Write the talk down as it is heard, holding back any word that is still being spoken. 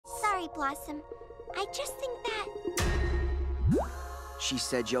sorry, Blossom. I just think that... She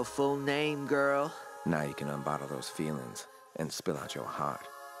said your full name, girl. Now you can unbottle those feelings and spill out your heart,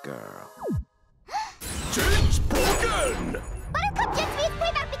 girl. Change broken! Buttercup just needs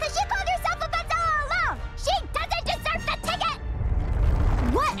payback because she called herself a buzz all along! She doesn't deserve the ticket!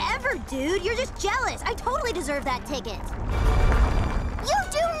 Whatever, dude. You're just jealous. I totally deserve that ticket. You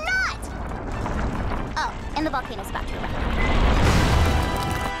do not! Oh, and the volcano's about to erupt.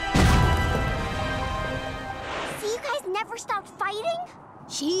 So you guys never stopped fighting?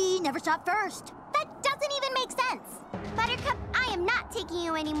 She never stopped first. That doesn't even make sense. Buttercup, I am not taking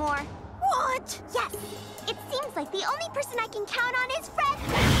you anymore. What? Yes. It seems like the only person I can count on is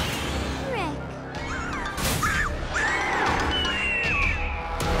Rick.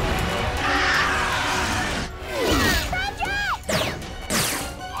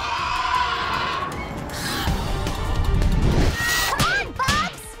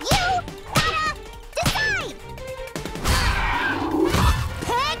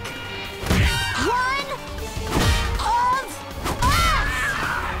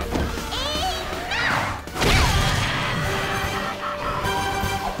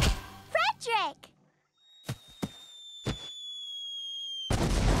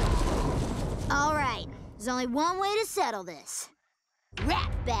 There's only one way to settle this.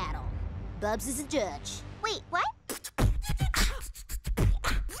 Rap battle. Bubs is a judge. Wait, what?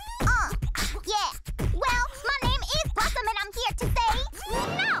 Yeah. Well, my name is Blossom and I'm here to say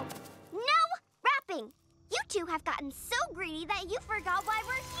no! No rapping! You two have gotten so greedy that you forgot why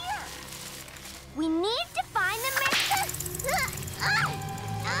we're here. We need to find the Frederick, help!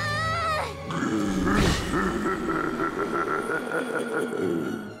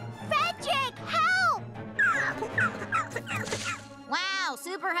 Wow,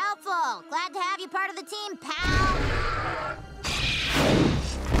 super helpful. Glad to have you part of the team, pal.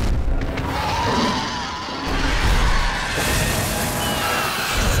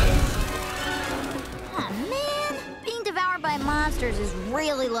 Oh, man. Being devoured by monsters is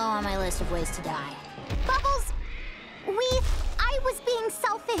really low on my list of ways to die. Bubbles, I was being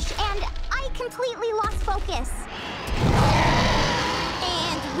selfish and I completely lost focus.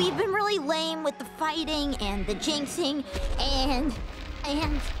 And we've been really lame with the fighting and the jinxing and...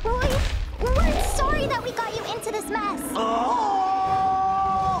 We're sorry that we got you into this mess.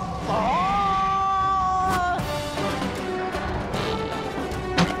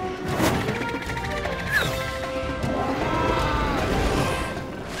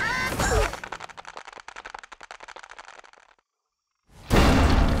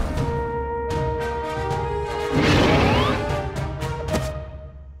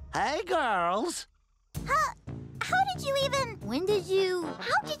 Hey, girls. How did you even... When did you...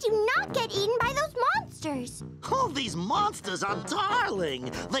 How did you not get eaten by those monsters? Oh, these monsters are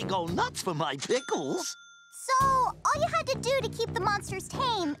darling. They go nuts for my pickles. So, all you had to do to keep the monsters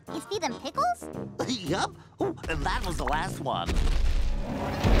tame is feed them pickles? Yup. Oh, and that was the last one.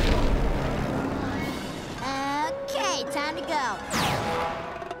 Okay, time to go.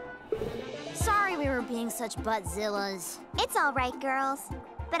 Sorry we were being such buttzillas. It's all right, girls.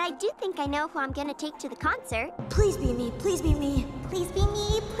 But I do think I know who I'm gonna take to the concert. Please be me, please be me. Please be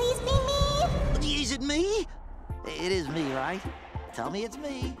me, please be me. Is it me? It is me, right? Tell me it's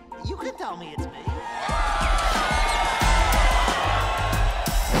me. You can tell me it's me.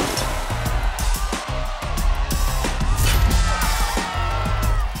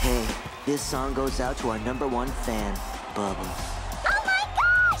 Hey, this song goes out to our #1 fan, Bubbles. Oh my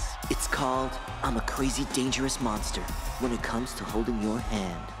gosh! It's called I'm a Crazy Dangerous Monster when it comes to holding your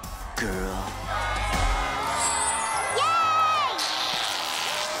hand, girl.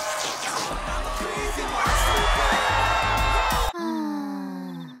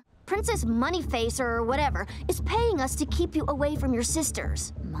 Princess Moneyface or whatever is paying us to keep you away from your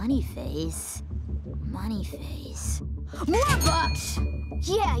sisters. Moneyface? Moneyface. More bucks!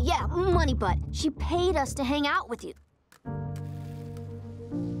 Yeah, money butt. She paid us to hang out with you.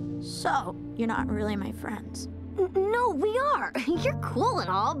 So, you're not really my friends? No, we are. You're cool and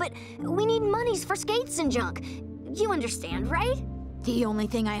all, but we need monies for skates and junk. You understand, right? The only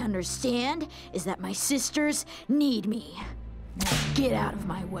thing I understand is that my sisters need me. Now get out of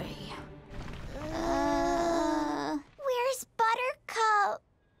my way. Where's Buttercup?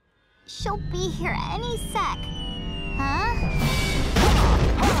 She'll be here any sec. Huh?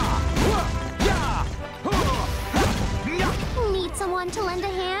 Need someone to lend a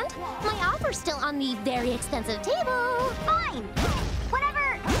hand? My offer's still on the very expensive table. Fine.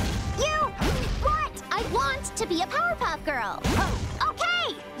 Whatever you want. I want to be a Powerpuff Girl.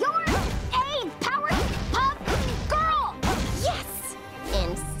 Okay, you're a Powerpuff Girl. Yes.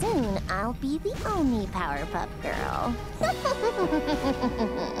 And soon I'll be the only Powerpuff Girl.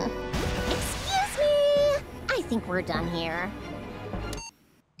 Excuse me! I think we're done here.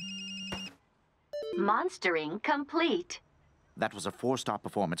 Monstering complete. That was a 4-star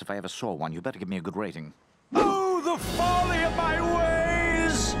performance if I ever saw one. You better give me a good rating. Oh, the folly of my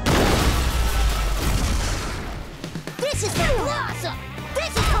ways! This is for Blossom!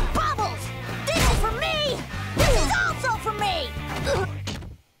 This is for Bubbles! This is for me! This is also for me!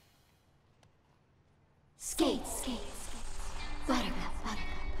 Skates. Buttercup.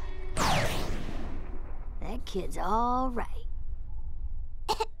 That kid's all right.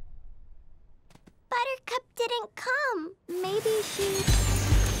 Buttercup didn't come. Maybe she...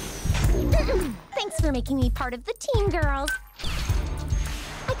 Thanks for making me part of the team, girls.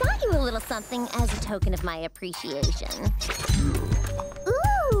 I got you a little something as a token of my appreciation.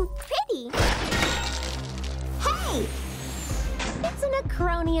 Ooh, pretty. Hey! It's an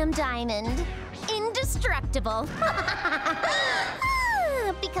acronium diamond. Indestructible.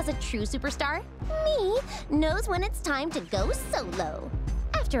 Because a true superstar, me, knows when it's time to go solo.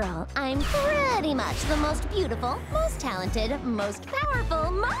 After all, I'm pretty much the most beautiful, most talented, most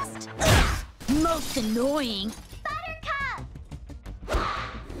powerful, Most annoying. Buttercup!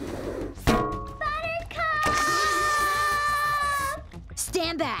 Buttercup!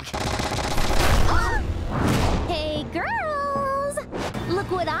 Stand back. Hey, girls!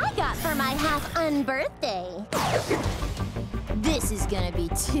 Look what I got for my half-unbirthday. This is gonna be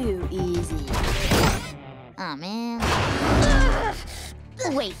too easy. Aw, man.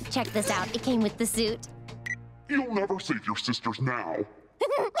 Wait, check this out. It came with the suit. You'll never save your sisters now.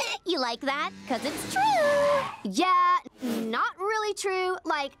 You like that? 'Cause it's true. Yeah, not really true,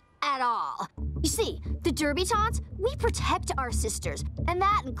 like, at all. You see, the Derbitons, we protect our sisters, and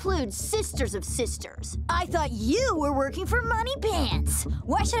that includes sisters of sisters. I thought you were working for Money Pants.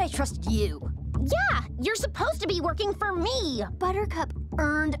 Why should I trust you? Yeah, you're supposed to be working for me. Buttercup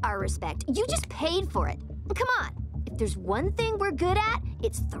earned our respect. You just paid for it. Come on. If there's one thing we're good at,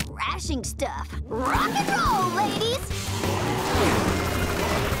 it's thrashing stuff. Rock and roll, ladies!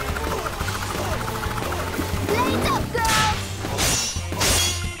 Blades up, girls!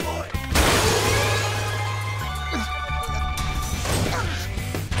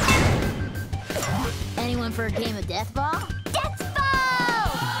 Anyone for a game of death ball? Death ball!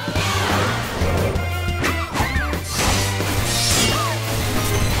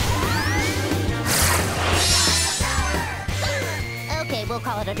 Okay, we'll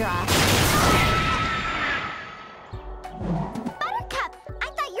call it a draw. Buttercup, I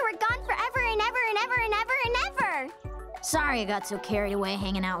thought you were gone forever and ever and ever and ever and ever. Sorry I got so carried away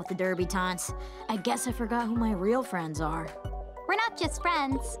hanging out with the Derbitons. I guess I forgot who my real friends are. We're not just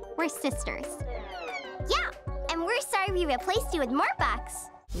friends, we're sisters. Yeah, and we're sorry we replaced you with more bucks.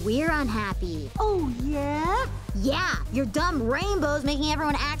 We're unhappy. Oh, yeah? Yeah, your dumb rainbows making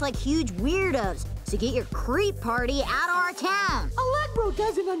everyone act like huge weirdos. So get your creep party out of our town. Allegro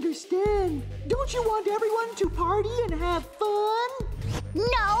doesn't understand. Don't you want everyone to party and have fun?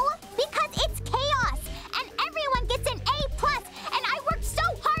 No, because it's chaos, and everyone gets an A+, and I worked so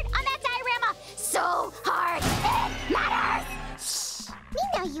hard on that diorama. So hard, it matters. Shh, we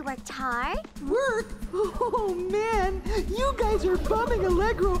know you worked hard. Work? Oh, man, you guys are bumming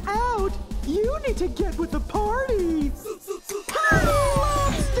Allegro out. You need to get with the party. Party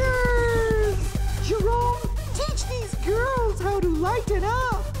lobsters! Jerome, teach these girls how to lighten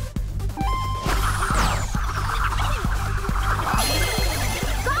up.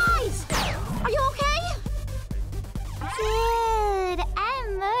 Guys, are you okay? Dude,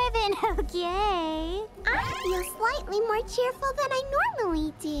 I'm more than okay. I feel slightly more cheerful than I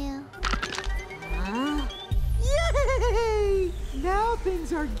normally do. Huh? Yay! Now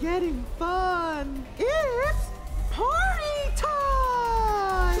things are getting fun. It's party time!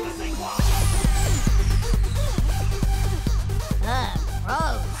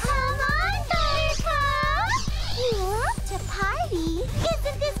 Gross. Come on, Buttercup! You love to party.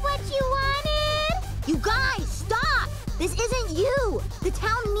 Isn't this what you wanted? You guys, stop! This isn't you! The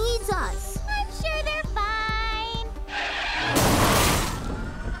town needs us. I'm sure they're fine.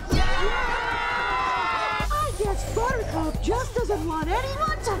 I guess Buttercup just doesn't want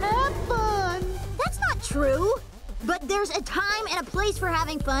anyone to have fun. That's not true. But there's a time and a place for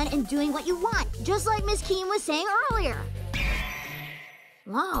having fun and doing what you want, just like Miss Keene was saying earlier.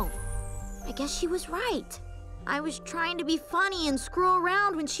 Whoa, I guess she was right. I was trying to be funny and screw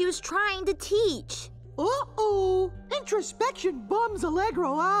around when she was trying to teach. Uh-oh, introspection bums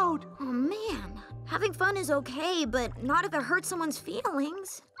Allegro out. Oh man, having fun is okay, but not if it hurts someone's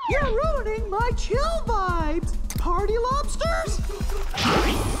feelings. You're ruining my chill vibes. Party lobsters?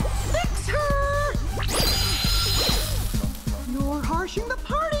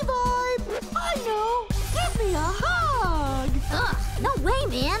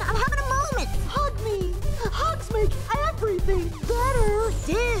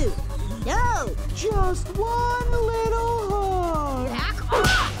 Just one little hug. Back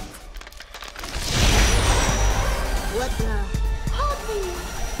off! What the? Hug me.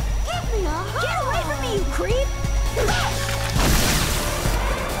 Give me a hug. Get away from me, you creep!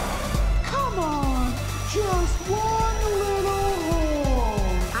 Come on. Just one little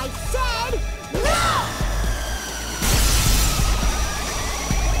hug. I said no!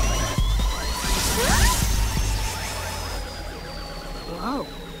 Whoa.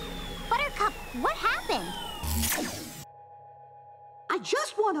 Buttercup, what happened? I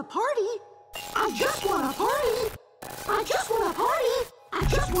just want a party. I just want a party. I just want a party. I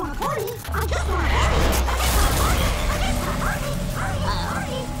just want a party. I just want a party.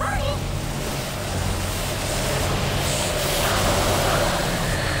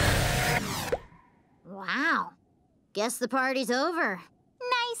 Wow. Guess the party's over.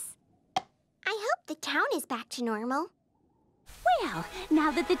 Nice. I hope the town is back to normal. Well, now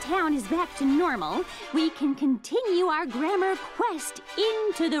that the town is back to normal, we can continue our grammar quest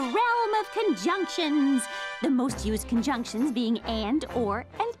into the realm of conjunctions. The most used conjunctions being and, or,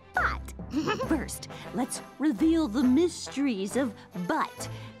 and but. First, let's reveal the mysteries of but.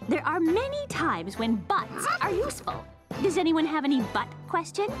 There are many times when buts are useful. Does anyone have any but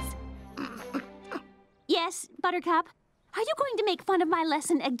questions? Yes, Buttercup? Are you going to make fun of my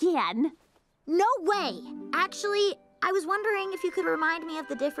lesson again? No way! Actually, I was wondering if you could remind me of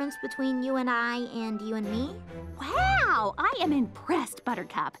the difference between you and I and you and me? Wow, I am impressed,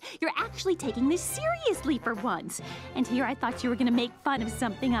 Buttercup. You're actually taking this seriously for once. And here I thought you were going to make fun of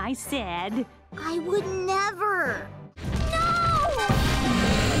something I said. I would never! No!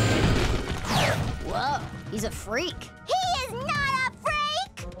 Whoa, he's a freak. He is not a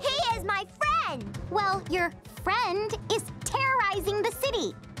freak! He is my friend! Well, your friend is terrorizing the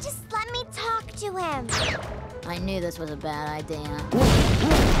city. Just let me talk to him. I knew this was a bad idea.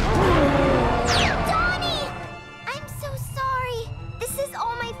 Donnie! I'm so sorry. This is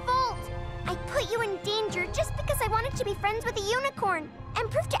all my fault. I put you in danger just because I wanted to be friends with a unicorn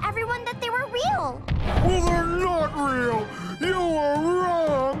and prove to everyone that they were real. Well, they're not real. You were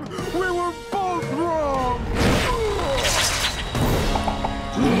wrong. We were both wrong.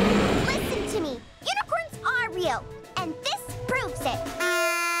 Listen to me. Unicorns are real, and this proves it.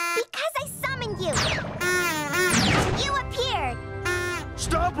 Because I summoned you. You appeared.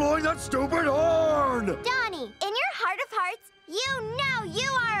 Stop blowing that stupid horn! Donnie, in your heart of hearts, you know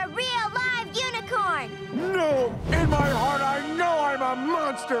you are a real live unicorn. No! In my heart, I know I'm a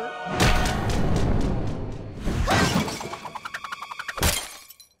monster!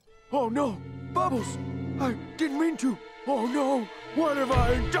 Oh no! Bubbles! I didn't mean to! Oh no! What have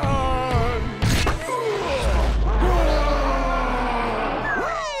I done?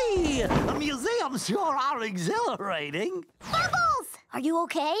 Hey! Museums sure are exhilarating. Bubbles! Are you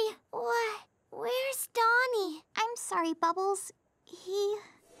okay? What? Where's Donnie? I'm sorry, Bubbles. He...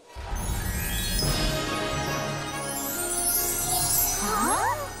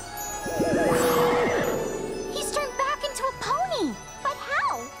 Huh? He's turned back into a pony. But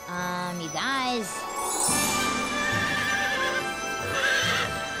how? You guys.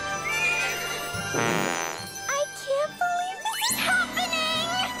 I can't believe this is happening!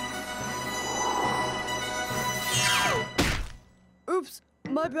 Oops,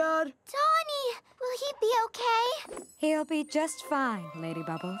 my bad. Donnie, will he be okay? He'll be just fine, Lady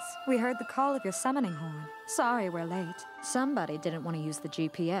Bubbles. We heard the call of your summoning horn. Sorry we're late. Somebody didn't want to use the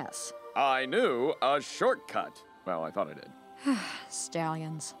GPS. I knew a shortcut. Well, I thought I did.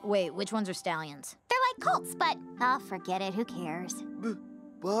 Stallions. Wait, which ones are stallions? They're like colts, but I'll forget it. Who cares?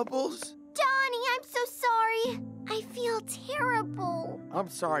 Bubbles? Donnie, I'm so sorry. I feel terrible. I'm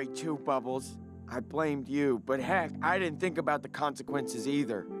sorry too, Bubbles. I blamed you, but heck, I didn't think about the consequences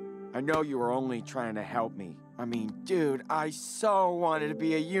either. I know you were only trying to help me. I mean, dude, I so wanted to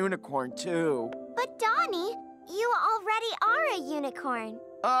be a unicorn too. But Donnie, you already are a unicorn.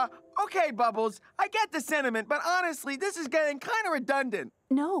 Okay, Bubbles. I get the sentiment, but honestly, this is getting kind of redundant.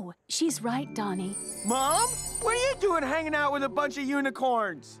 No, she's right, Donnie. Mom? What are you doing hanging out with a bunch of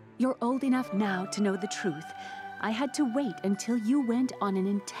unicorns? You're old enough now to know the truth. I had to wait until you went on an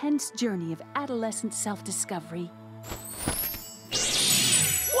intense journey of adolescent self-discovery.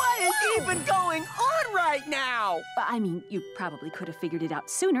 What is even going on right now? I mean, you probably could have figured it out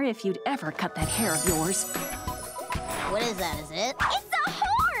sooner if you'd ever cut that hair of yours. What is that, is it? It's a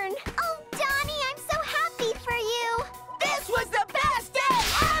horn! Oh, Donnie, I'm so happy for you. This was the best day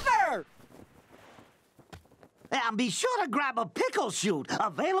ever! And be sure to grab a pickle shoot,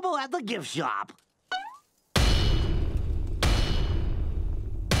 available at the gift shop.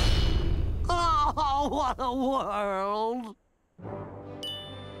 Oh, what a world!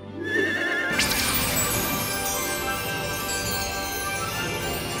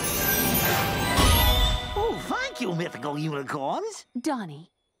 no unicorns.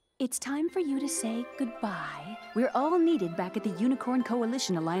 Donnie, it's time for you to say goodbye. We're all needed back at the Unicorn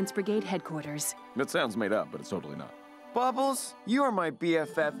Coalition Alliance Brigade headquarters. It sounds made up, but it's totally not. Bubbles, you are my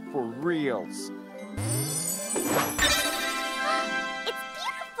BFF for reals. It's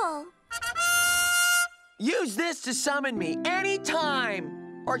beautiful. Use this to summon me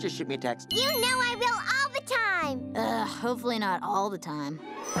anytime. Or just shoot me a text. You know I will all the time. Hopefully not all the time.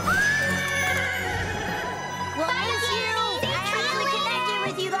 Well, thank you. I really connected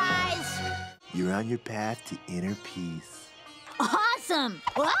with you guys. You're on your path to inner peace. Awesome!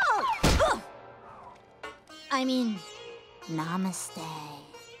 Whoa! I mean, namaste.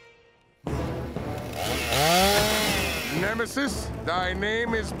 Nemesis, thy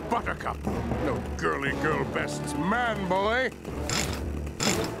name is Buttercup. No girly girl bests man, boy.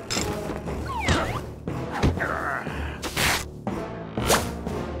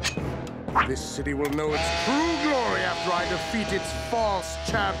 This city will know its true glory after I defeat its false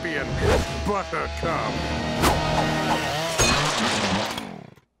champion, Buttercup.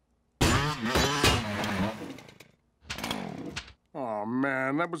 Oh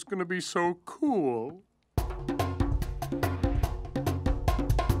man, that was gonna be so cool.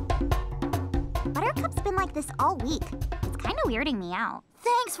 Buttercup's been like this all week. It's kind of weirding me out.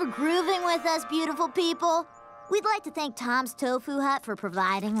 Thanks for grooving with us, beautiful people. We'd like to thank Tom's Tofu Hut for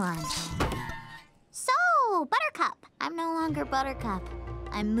providing lunch. So, Buttercup. I'm no longer Buttercup.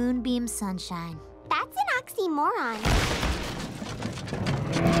 I'm Moonbeam Sunshine. That's an oxymoron.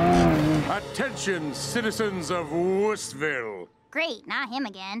 Attention, citizens of Woostville. Great, not him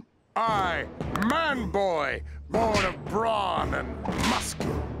again. I, Man-Boy, born of brawn and musk,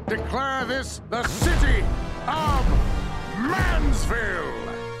 declare this the city of Mansville!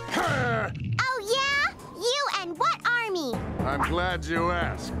 Oh, yeah? You and what army? I'm glad you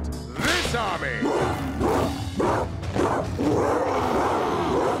asked. This army!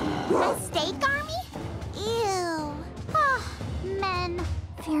 A steak army? Ew. Ah, men.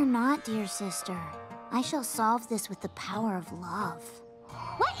 Fear not, dear sister. I shall solve this with the power of love.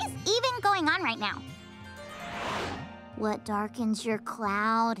 What is even going on right now? What darkens your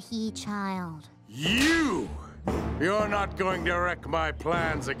cloud, he child? You! You're not going to wreck my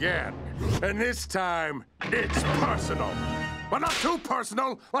plans again. And this time, it's personal. But not too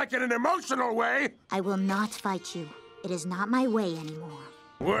personal, like in an emotional way. I will not fight you. It is not my way anymore.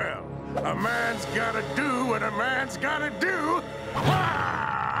 Well, a man's gotta do what a man's gotta do.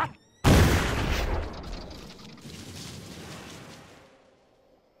 Ah!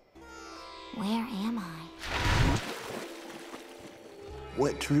 Where am I?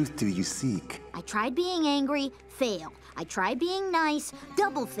 What truth do you seek? I tried being angry, fail. I tried being nice,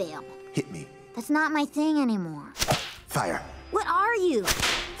 double fail. Hit me. That's not my thing anymore. Fire. What are you?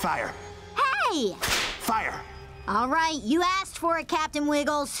 Fire. Hey! Fire. All right, you asked for it, Captain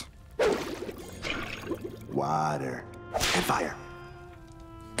Wiggles. Water. And fire.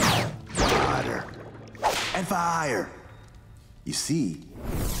 Water. And fire. You see,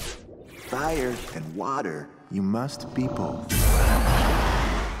 fire and water, you must be both.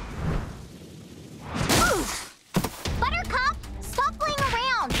 Buttercup, stop playing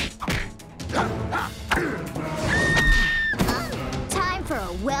around. Time for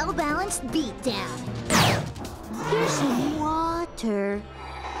a well-balanced beatdown. Here's some water.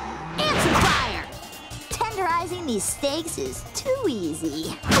 And some fire. Tenderizing these steaks is too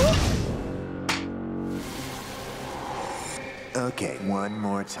easy. Okay, one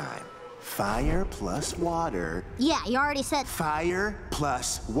more time. Fire plus water. Yeah, you already said... Fire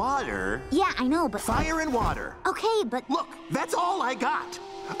plus water. Yeah, I know, but... Fire and water. Okay, but... Look, that's all I got.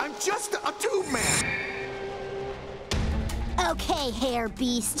 I'm just a tube man. Okay, hair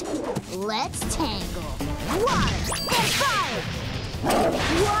beast. Let's tangle. Water and fire.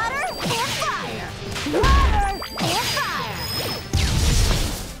 Water and fire. Water and fire.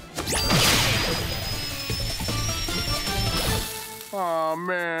 Oh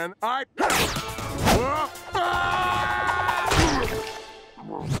man,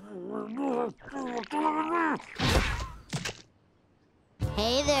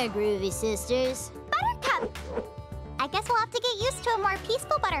 Hey there, groovy sisters. Buttercup! I guess we'll have to get used to a more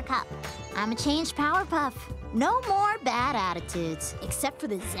peaceful Buttercup. I'm a changed Powerpuff. No more bad attitudes, except for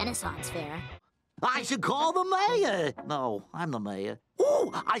the Renaissance Fair. I should call the mayor. No, I'm the mayor.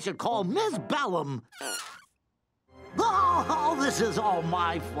 Ooh, I should call Miss Bellum. Oh, this is all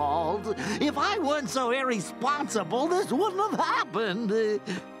my fault. If I weren't so irresponsible, this wouldn't have happened.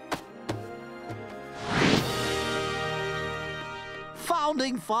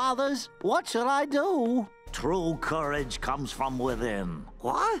 Founding fathers, what should I do? True courage comes from within.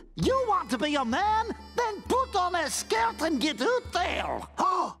 What? You want to be a man? Then put on a skirt and get out there.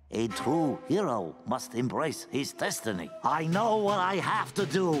 Oh, a true hero must embrace his destiny. I know what I have to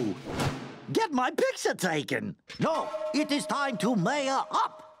do. Get my picture taken. No, it is time to mayor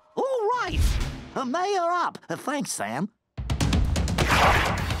up. All right. Mayor up. Thanks, Sam.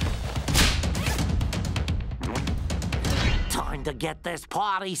 Time to get this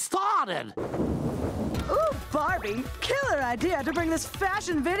party started. Ooh, Barbie, killer idea to bring this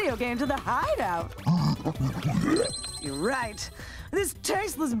fashion video game to the hideout. You're right. This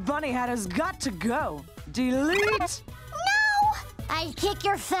tasteless bunny hat has got to go. Delete. No! I'd kick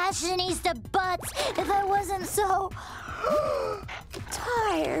your fashionista butts if I wasn't so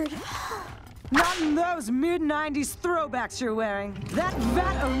tired. Not in those mid-90s throwbacks you're wearing. That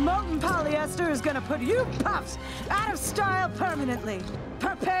vat of molten polyester is gonna put you puffs out of style permanently.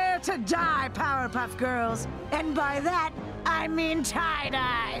 Prepare to die, Powerpuff Girls. And by that, I mean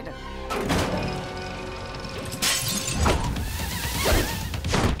tie-dyed.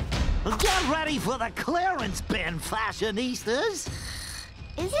 Get ready for the clearance bin, fashionistas.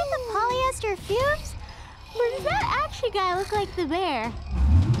 Is it the polyester fumes? Or does that action guy look like the bear?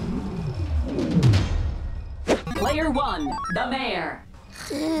 Player 1, the mayor.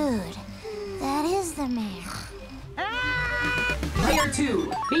 Dude, that is the mayor. Player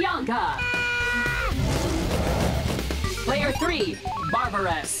 2, Bianca. Player 3,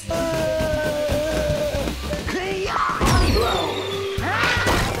 Barbarous. Honeyblow.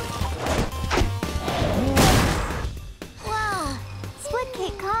 Whoa, split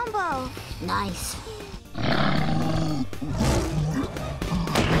cake combo. Nice.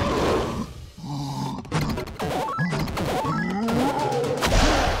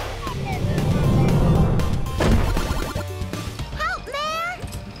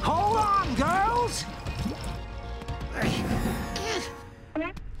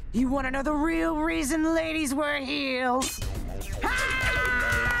 You want to know the real reason ladies wear heels?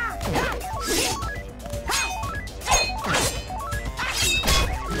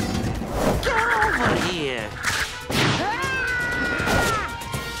 Get over here!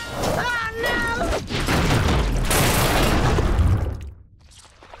 Oh, no!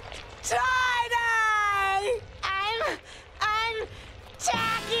 Tie-dye! I'm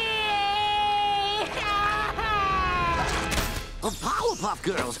tacky! Powerpuff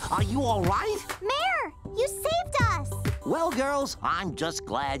Girls, are you all right? Mayor, you saved us! Well, girls, I'm just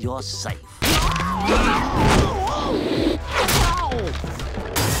glad you're safe. All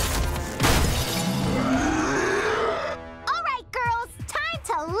right, girls, time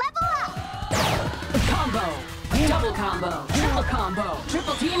to level up! Combo, double combo, triple combo,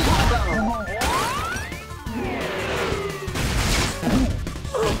 triple team combo.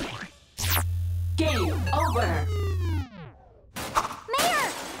 Game over.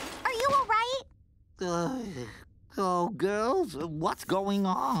 Oh, girls, what's going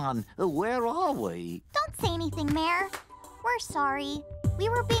on? Where are we? Don't say anything, Mayor. We're sorry. We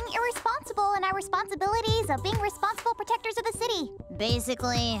were being irresponsible in our responsibilities of being responsible protectors of the city.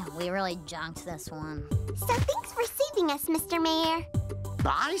 Basically, we really junked this one. So thanks for saving us, Mr. Mayor.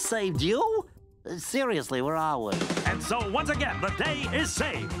 I saved you? Seriously, where are we? And so, once again, the day is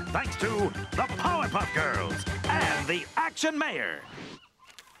saved, thanks to the Powerpuff Girls and the Action Mayor.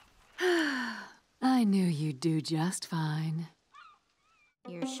 I knew you'd do just fine.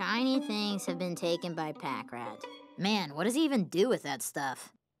 Your shiny things have been taken by Pack Rat. Man, what does he even do with that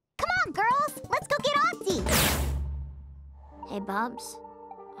stuff? Come on, girls! Let's go get Octi! Hey, Bubs.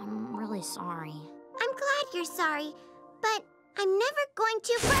 I'm really sorry. I'm glad you're sorry, but I'm never going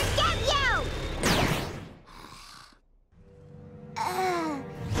to forgive you!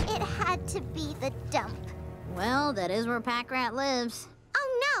 It had to be the dump. Well, that is where Pack Rat lives. Oh,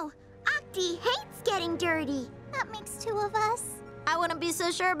 no! Octi hates getting dirty. That makes two of us. I wouldn't be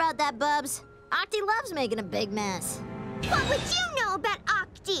so sure about that, Bubs. Octi loves making a big mess. What would you know about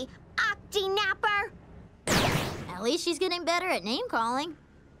Octi, Octi Napper? At least she's getting better at name calling.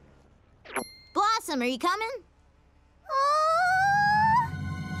 Blossom, are you coming?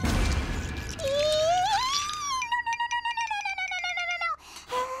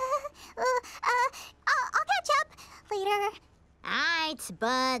 I'll catch up later. Alright,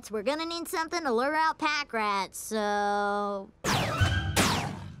 but we're gonna need something to lure out Pack Rat, so...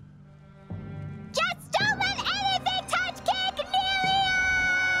 Just don't let anything touch Cake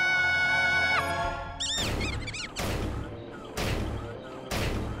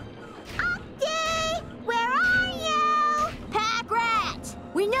Octi, where are you? Pack Rat,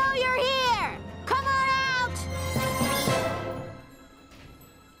 we know you're here! Come on out!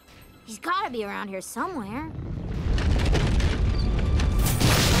 He's gotta be around here somewhere.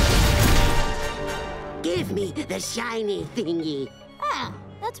 Give me the shiny thingy. Ah,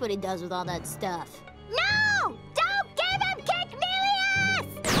 that's what he does with all that stuff. No! Don't give him Kicknelius!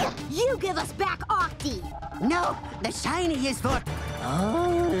 You give us back Octi! No, the shiny is for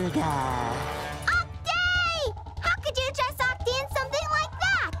Olga. Octi! How could you dress Octi in something like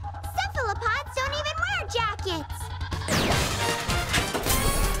that? Cephalopods don't even wear jackets.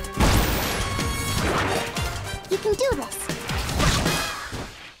 You can do this.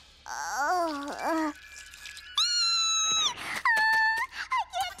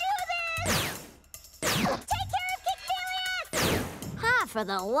 For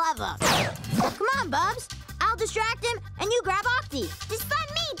the love of... Come on, Bubs. I'll distract him, and you grab Octi. Just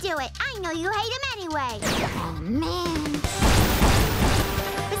let me do it. I know you hate him anyway. Oh, man.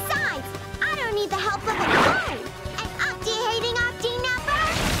 Besides, I don't need the help of a card. An Octi-hating Octi-napper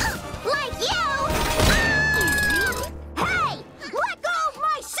like you. Hey! Let go of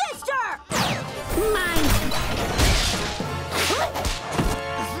my sister!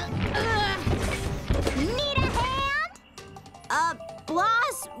 Need a hand?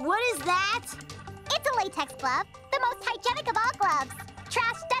 Bloss, what is that? It's a latex glove, the most hygienic of all gloves.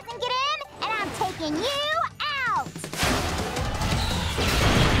 Trash doesn't get in, and I'm taking you out.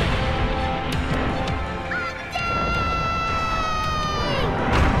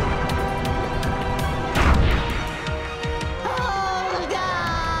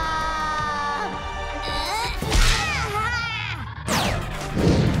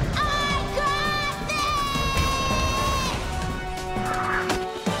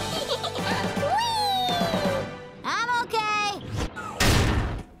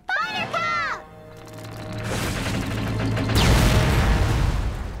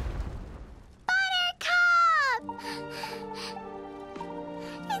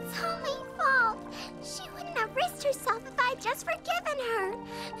 Just forgiven her.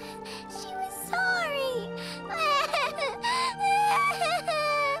 She was sorry.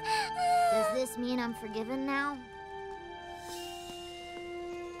 Does this mean I'm forgiven now?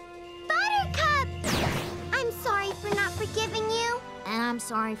 Buttercup! I'm sorry for not forgiving you. And I'm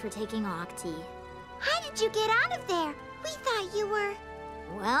sorry for taking Octi. How did you get out of there? We thought you were...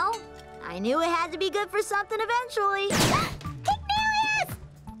 Well, I knew it had to be good for something eventually. Kicknelius!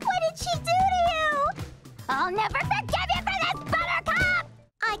 What did she do to you? I'll never forgive you for this, Buttercup!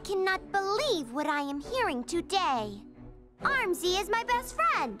 I cannot believe what I am hearing today. Armsy is my best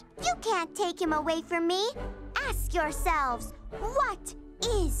friend. You can't take him away from me. Ask yourselves, what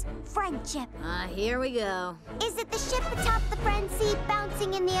is friendship? Here we go. Is it the ship atop the frenzy,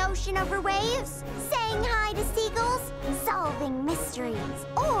 bouncing in the ocean over waves? Saying hi to seagulls? Solving mysteries?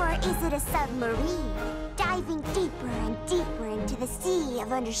 Or is it a submarine? Diving deeper and deeper into the sea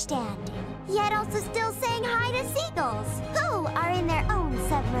of understanding. Yet also still saying hi to seagulls, who are in their own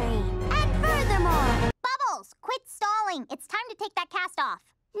submarine. And furthermore... Bubbles, quit stalling. It's time to take that cast off.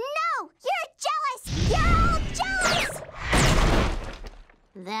 No! You're jealous! You're all jealous!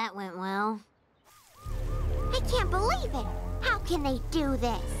 That went well. I can't believe it. How can they do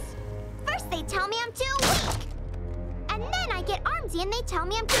this? First they tell me I'm too weak. And then I get armsy and they tell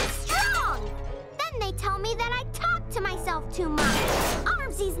me I'm too strong. Then they tell me that I talk to myself too much.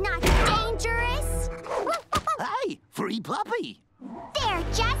 Armsy's not dangerous. Hey, free puppy. They're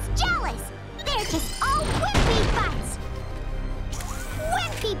just jealous. They're just all wimpy butts.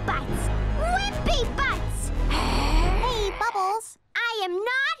 Wimpy butts. Wimpy butts. Hey, Bubbles. I am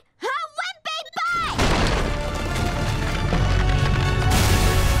not a wimpy butt!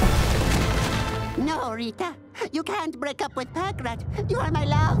 No, Rita. You can't break up with Packrat. You are my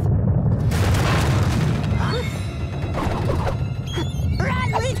love. Huh?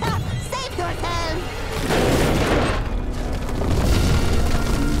 Run, Rita! Save yourself!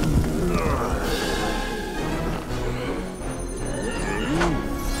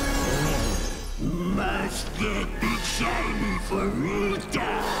 Must get the shiny for Rita.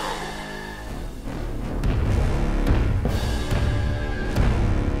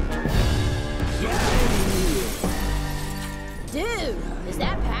 Dude, is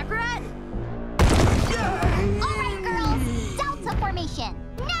that Packrat? All right, girls. Delta formation.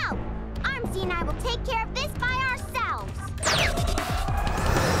 Now, Armsy and I will take care of this by ourselves.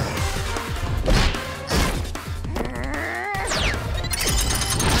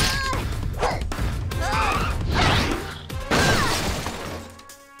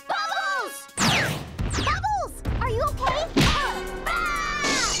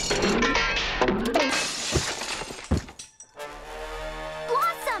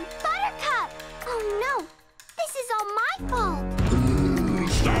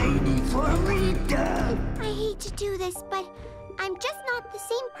 I hate to do this, but I'm just not the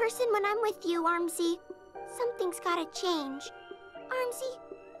same person when I'm with you, Armsy. Something's gotta change. Armsy,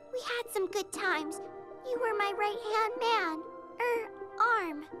 we had some good times. You were my right-hand man.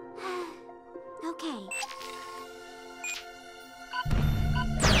 Arm. Okay.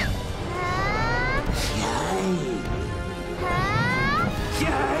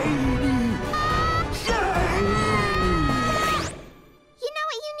 You know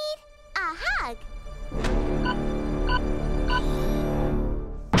what you need? A hug.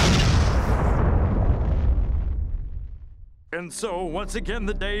 And so, once again,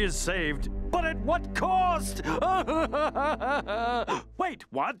 the day is saved. But at what cost? Wait,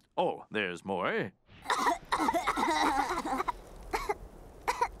 what? Oh, there's more.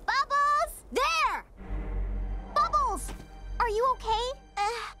 Bubbles! There! Bubbles! Are you okay?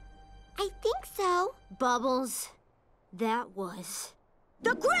 I think so. Bubbles, that was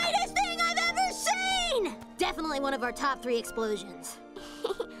the greatest thing I've ever seen! Definitely one of our top 3 explosions.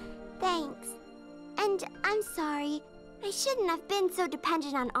 Thanks. And I'm sorry. I shouldn't have been so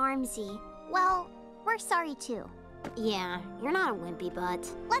dependent on Armsy. Well, we're sorry too. Yeah, you're not a wimpy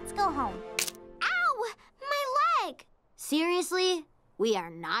butt. Let's go home. Ow! My leg! Seriously? We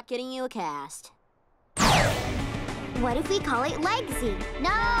are not getting you a cast. What if we call it Legsy?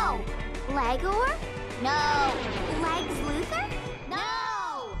 No! Legor? No! Legs Luther?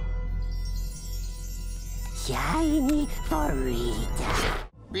 No! Shiny Farida.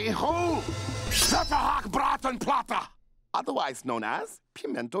 Behold! Zetterhackbratenplatte! Otherwise known as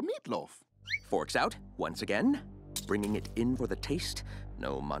pimento meatloaf. Forks out, once again. Bringing it in for the taste.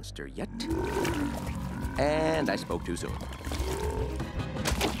 No monster yet. And I spoke too soon.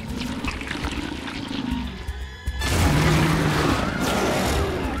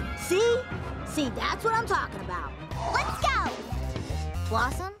 See, that's what I'm talking about. Let's go!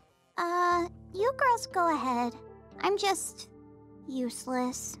 Blossom? You girls go ahead. I'm just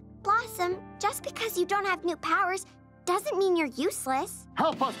useless. Blossom, just because you don't have new powers doesn't mean you're useless.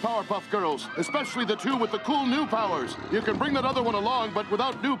 Help us, Powerpuff Girls, especially the 2 with the cool new powers. You can bring that other one along, but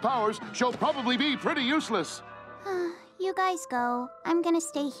without new powers, she'll probably be pretty useless. You guys go. I'm gonna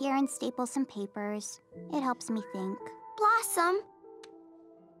stay here and staple some papers. It helps me think. Blossom!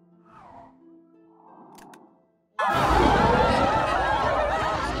 Hey!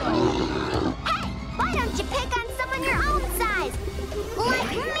 Why don't you pick on someone your own size?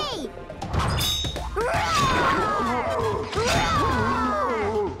 Like me!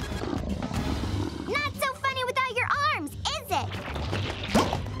 Not so funny without your arms, is it?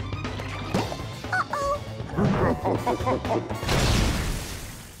 Uh-oh.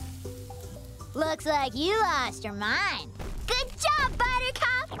 Looks like you lost your mind. Good job,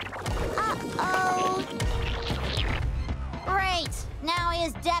 Buttercup! Uh-oh. Great! Now he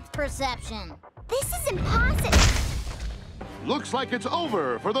has depth perception. This is impossible. Looks like it's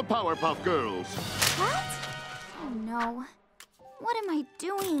over for the Powerpuff Girls. What? Oh, no. What am I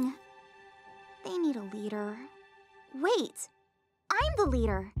doing? They need a leader. Wait. I'm the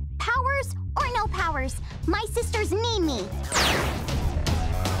leader. Powers or no powers, my sisters need me.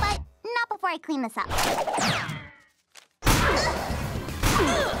 But not before I clean this up.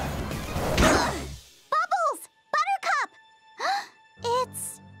 Bubbles! Buttercup!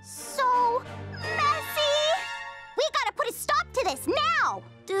 It's so messy! We gotta put a stop to this now!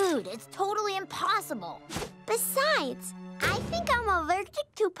 Dude, it's totally impossible. Besides, I think I'm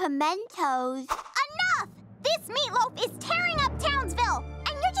allergic to pimentos. Enough! This meatloaf is tearing up Townsville,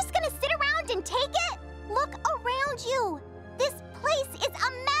 and you're just gonna sit around and take it? Look around you. This place is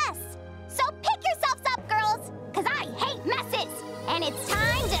a mess. So pick yourselves up, girls, because I hate messes. And it's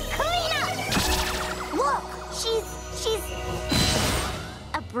time to clean up. Look, she's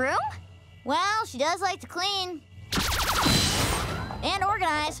a broom? Well, she does like to clean. And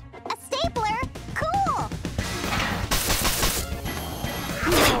organize. A stapler? Cool.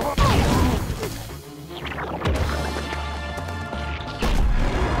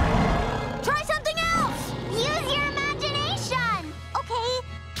 Try something else! Use your imagination! Okay,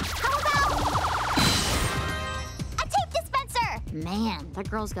 how about a tape dispenser? Man, that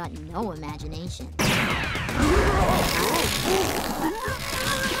girl's got no imagination.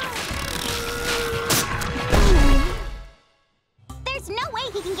 There's no way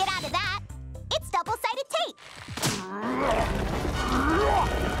he can get out of that. It's double-sided tape.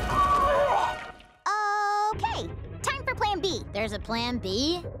 Okay, time for Plan B. There's a Plan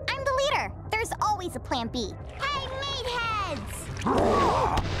B? I'm the leader. There's always a Plan B. Hey, meatheads!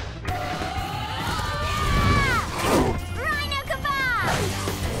 Rhino kebab!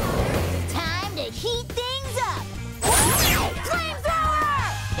 Time to heat things up! Flamethrower!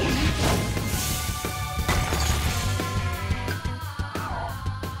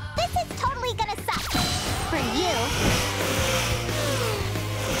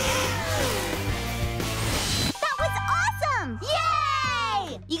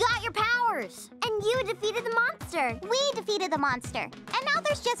 You got your powers. And you defeated the monster. We defeated the monster. And now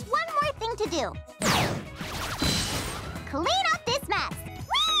there's just one more thing to do. Clean up this mess. Wee,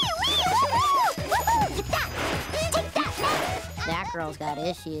 wee, woohoo! Woohoo! Get that! Take that! That girl's got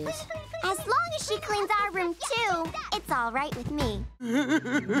issues. As long as she cleans our room too, it's all right with me.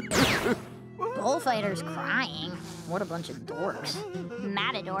 Bullfighter's crying. What a bunch of dorks.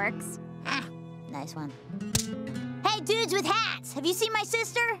 Matadorks. Ah, nice one. Hey, dudes with hats, have you seen my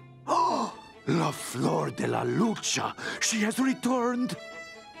sister? Oh, La Flor de la Lucha. She has returned.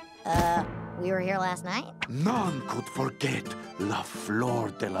 We were here last night? None could forget La Flor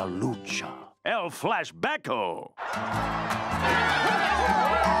de la Lucha. El Flashbacko.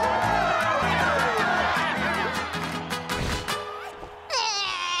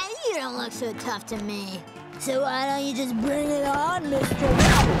 You don't look so tough to me. So why don't you just bring it on, Mr.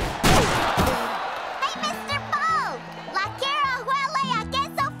 Hey, Mr. Bo! La quiero huele a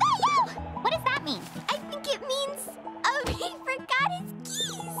queso feo! What does that mean? I think it means he forgot his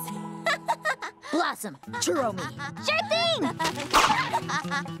keys. Blossom, churro me. Sure thing!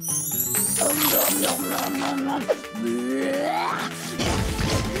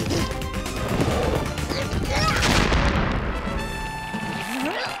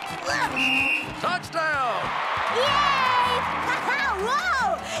 Touchdown! Yay! Whoa!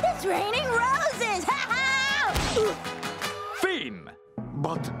 It's raining roses! Fin!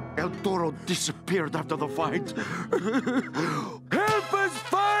 But El Toro disappeared after the fight. Help us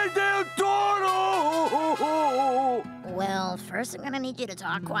find El Toro! Well, first I'm gonna need you to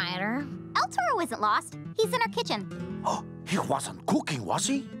talk quieter. El Toro isn't lost. He's in our kitchen. Oh, he wasn't cooking, was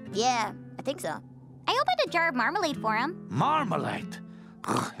he? Yeah, I think so. I opened a jar of marmalade for him. Marmalade?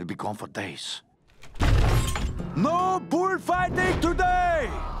 Ugh, he'll be gone for days. No bullfighting today!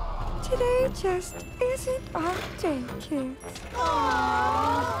 Today just isn't our day, kids.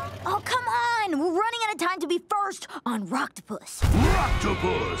 Oh, come on! We're running out of time to be first on Rocktopus.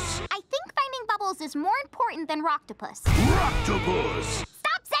 Rocktopus! I think finding Bubbles is more important than Rocktopus. Rocktopus!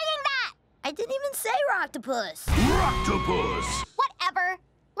 Stop saying that! I didn't even say Rocktopus. Rocktopus! Whatever.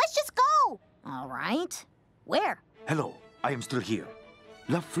 Let's just go. All right. Where? Hello, I am still here.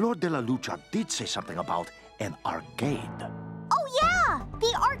 La Flor de la Lucha did say something about an arcade. Oh, yeah!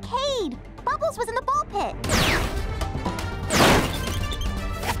 The arcade! Bubbles was in the ball pit.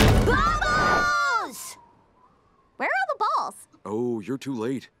 Bubbles! Where are all the balls? Oh, you're too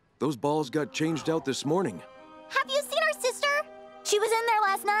late. Those balls got changed out this morning. Have you seen our sister? She was in there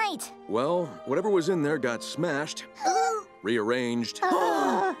last night. Well, whatever was in there got smashed, rearranged,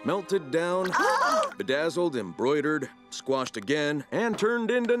 melted down, bedazzled, embroidered, squashed again, and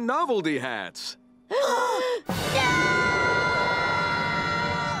turned into novelty hats.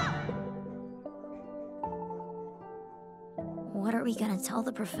 What are we gonna tell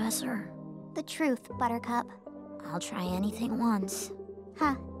the professor? The truth, Buttercup. I'll try anything once.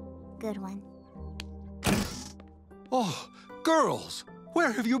 Huh. Good one. Oh, girls,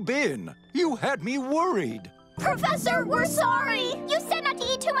 where have you been? You had me worried. Professor, we're sorry! You said not to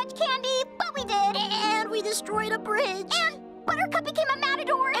eat too much candy, but we did! And we destroyed a bridge! And Buttercup became a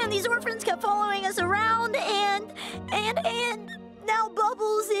matador! And these orphans kept following us around, and now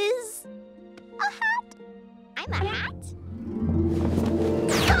Bubbles is... a hat? I'm a hat?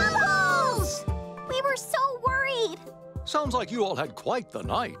 Bubbles! We were so worried! Sounds like you all had quite the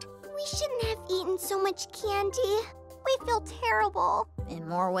night. We shouldn't have eaten so much candy. We feel terrible. In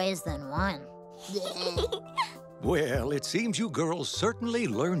more ways than one. Well, it seems you girls certainly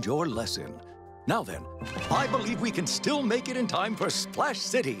learned your lesson. Now then, I believe we can still make it in time for Splash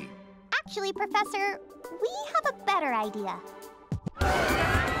City. Actually, Professor, we have a better idea.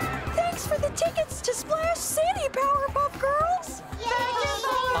 Thanks for the tickets to Splash City, Powerpuff Girls!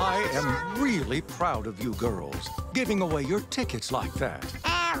 I am really proud of you girls, giving away your tickets like that.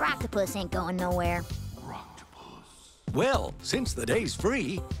 Rocktopus ain't going nowhere. Well, since the day's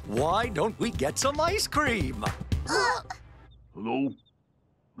free, why don't we get some ice cream? Hello?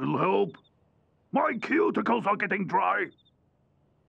 Little help? My cuticles are getting dry.